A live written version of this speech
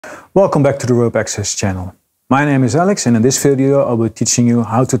Welcome back to the Rope Access channel. My name is Alex and in this video I will be teaching you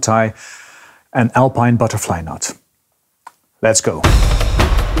how to tie an Alpine Butterfly Knot. Let's go!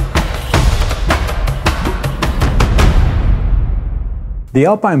 The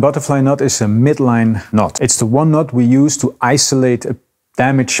Alpine Butterfly Knot is a midline knot. It's the one knot we use to isolate a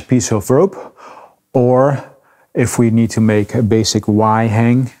damaged piece of rope, or if we need to make a basic Y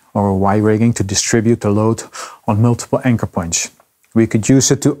hang or a Y rigging to distribute the load on multiple anchor points. We could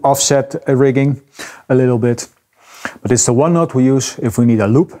use it to offset a rigging a little bit, but it's the one knot we use if we need a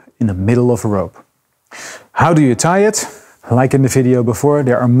loop in the middle of a rope. How do you tie it? Like in the video before,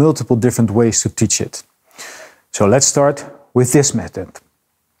 there are multiple different ways to teach it. So let's start with this method.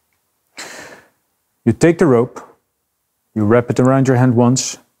 You take the rope, you wrap it around your hand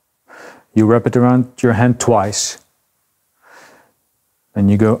once, you wrap it around your hand twice, then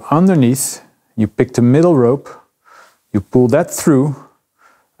you go underneath, you pick the middle rope, you pull that through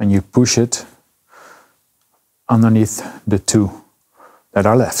and you push it underneath the two that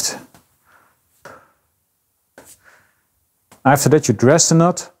are left. After that you dress the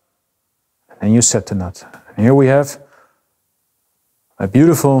knot and you set the knot. And here we have a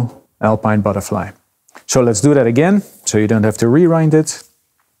beautiful Alpine butterfly. So let's do that again, so you don't have to rewind it.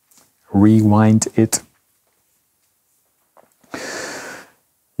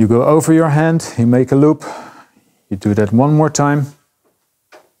 You go over your hand, you make a loop. You do that one more time.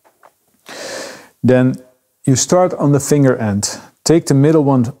 Then you start on the finger end. Take the middle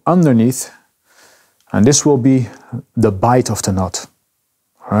one underneath, and this will be the bight of the knot.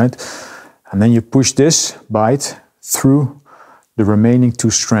 All right? And then you push this bight through the remaining two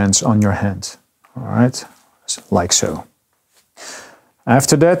strands on your hand. All right? Like so.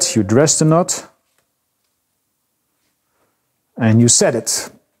 After that, you dress the knot and you set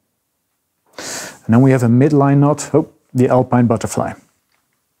it. And then we have a midline knot, the Alpine butterfly.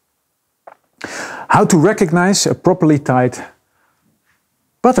 How to recognize a properly tied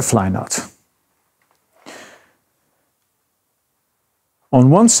butterfly knot. On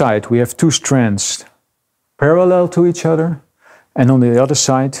one side we have two strands parallel to each other, and on the other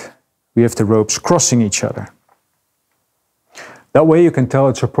side we have the ropes crossing each other. That way you can tell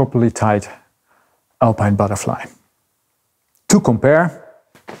it's a properly tied Alpine butterfly. To compare,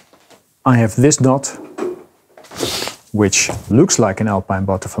 I have this knot, which looks like an Alpine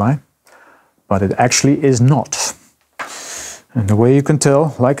butterfly, but it actually is not. And the way you can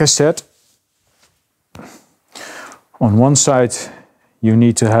tell, like I said, on one side you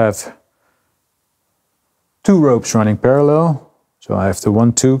need to have two ropes running parallel. So I have the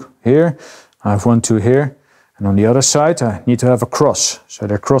 1, 2 here, I have 1, 2 here, and on the other side I need to have a cross, so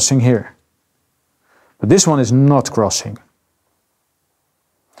they're crossing here. But this one is not crossing.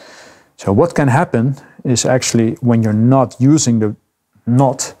 So what can happen is actually when you're not using the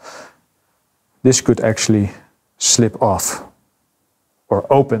knot, this could actually slip off or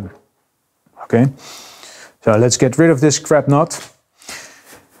open. Okay? So let's get rid of this crap knot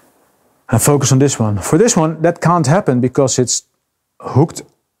and focus on this one. For this one, that can't happen because it's hooked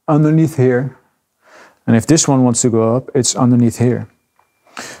underneath here. And if this one wants to go up, it's underneath here.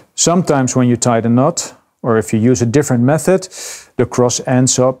 Sometimes when you tie the knot, or if you use a different method, the cross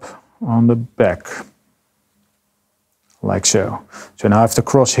ends up on the back, like so. So now I have the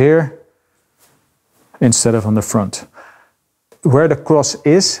cross here instead of on the front. Where the cross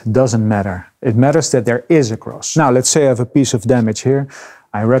is doesn't matter. It matters that there is a cross. Now let's say I have a piece of damage here.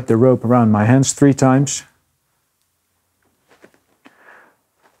 I wrap the rope around my hands 3 times.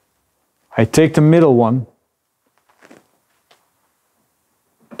 I take the middle one.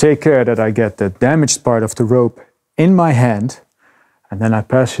 Take care that I get the damaged part of the rope in my hand. And then I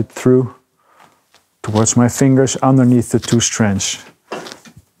pass it through towards my fingers underneath the 2 strands.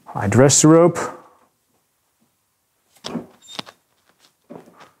 I dress the rope.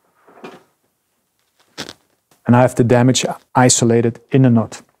 And I have the damage isolated in the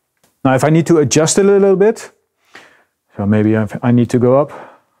knot. Now if I need to adjust it a little bit, so maybe I need to go up,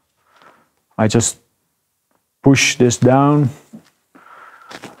 I just push this down,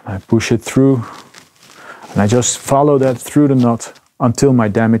 I push it through, and I just follow that through the knot until my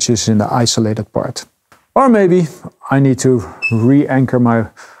damage is in the isolated part. Or maybe I need to re-anchor my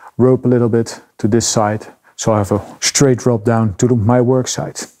rope a little bit to this side, so I have a straight rope down to my work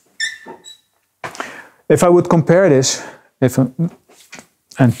site. If I would compare this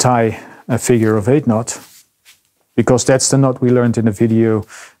and tie a figure of 8 knot, because that's the knot we learned in the video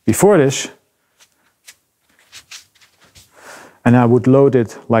before this, and I would load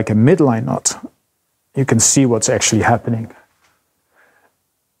it like a midline knot, you can see what's actually happening.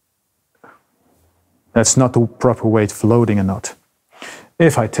 That's not the proper way of loading a knot.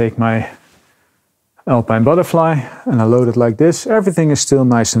 If I take my Alpine Butterfly and I load it like this, everything is still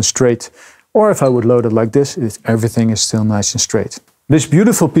nice and straight. Or if I would load it like this, everything is still nice and straight. This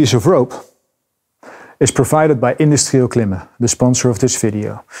beautiful piece of rope is provided by Industrieel Klimmen, the sponsor of this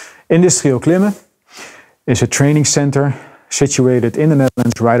video. Industrieel Klimmen is a training center situated in the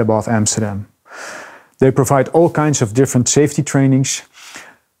Netherlands, right above Amsterdam. They provide all kinds of different safety trainings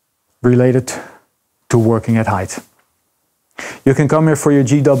related to working at height. You can come here for your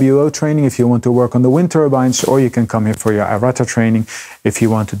GWO training if you want to work on the wind turbines, or you can come here for your IRATA training if you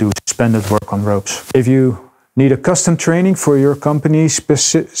want to do suspended work on ropes. If you need a custom training for your company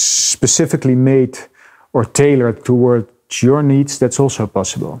specifically made or tailored towards your needs, that's also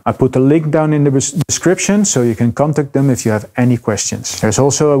possible. I put a link down in the description so you can contact them if you have any questions. There's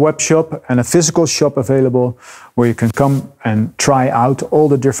also a web shop and a physical shop available where you can come and try out all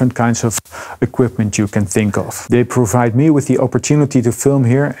the different kinds of equipment you can think of. They provide me with the opportunity to film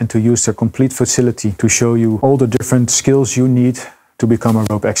here and to use their complete facility to show you all the different skills you need to become a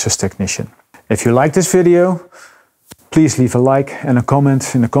rope access technician. If you like this video, please leave a like and a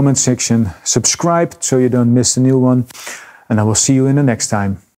comment in the comment section. Subscribe so you don't miss the new one. And I will see you in the next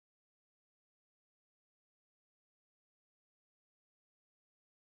time.